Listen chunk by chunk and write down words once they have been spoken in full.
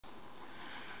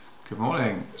Good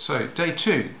morning. So day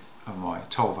 2 of my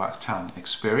Tolvaptan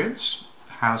experience.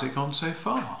 How's it gone so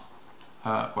far?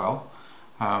 The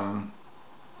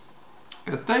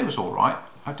day was alright.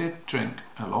 I did drink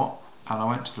a lot and I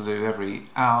went to the loo every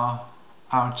hour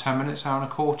and 10 minutes, hour and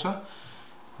a quarter.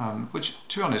 Which,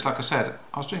 to be honest, like I said,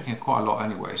 I was drinking quite a lot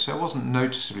anyway, so it wasn't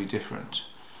noticeably different.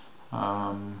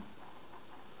 I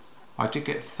did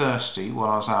get thirsty while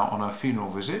I was out on a funeral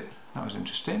visit. That was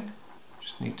interesting.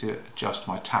 Just need to adjust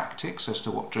my tactics as to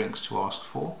what drinks to ask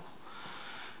for.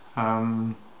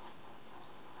 But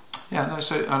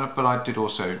I did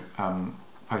also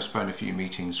postpone a few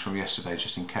meetings from yesterday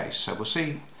just in case. So we'll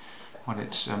see when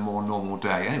it's a more normal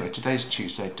day. Anyway, today's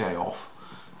Tuesday, day off.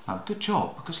 Good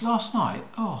job, because last night,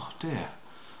 oh dear,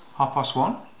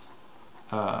 1:30,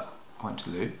 I went to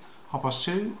the loo.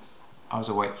 2:30, I was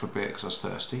awake for a bit because I was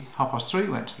thirsty. 3:30,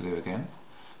 went to the loo again.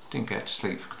 Didn't get to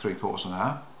sleep for 3/4 of an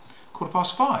hour.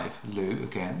 5:15, loo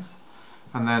again.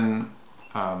 And then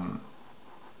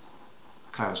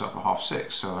Claire was up at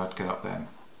 6:30, so I had to get up then.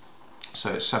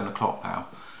 So it's 7 o'clock now,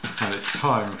 and it's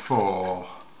time for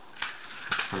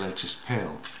the latest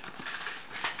pill.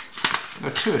 There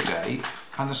are 2 a day,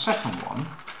 and the second one,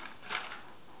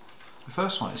 the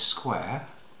first one is square,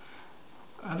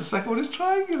 and the second one is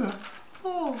triangular.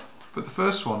 Oh. But the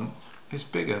first one is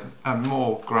bigger and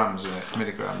more grams in it,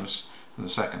 milligrams, than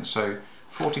the second. So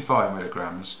 45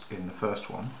 milligrams in the first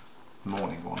one, the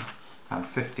morning one, and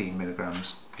 15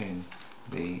 milligrams in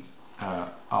the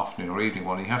afternoon or evening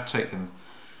one. You have to take them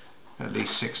at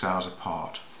least 6 hours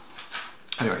apart.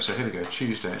 Anyway, so here we go.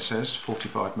 Tuesday it says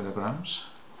 45 milligrams.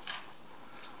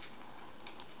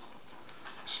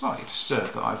 Slightly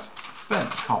disturbed that I've bent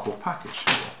the cardboard package.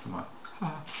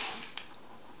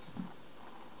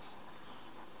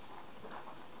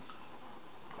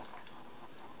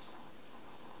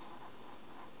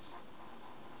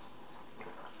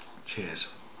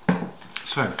 Cheers.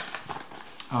 So,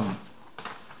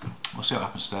 we'll see what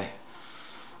happens today.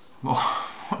 More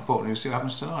importantly, we'll see what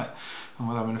happens tonight, and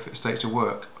whether I'm in a fit state to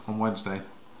work on Wednesday.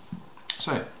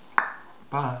 So,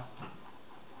 bye.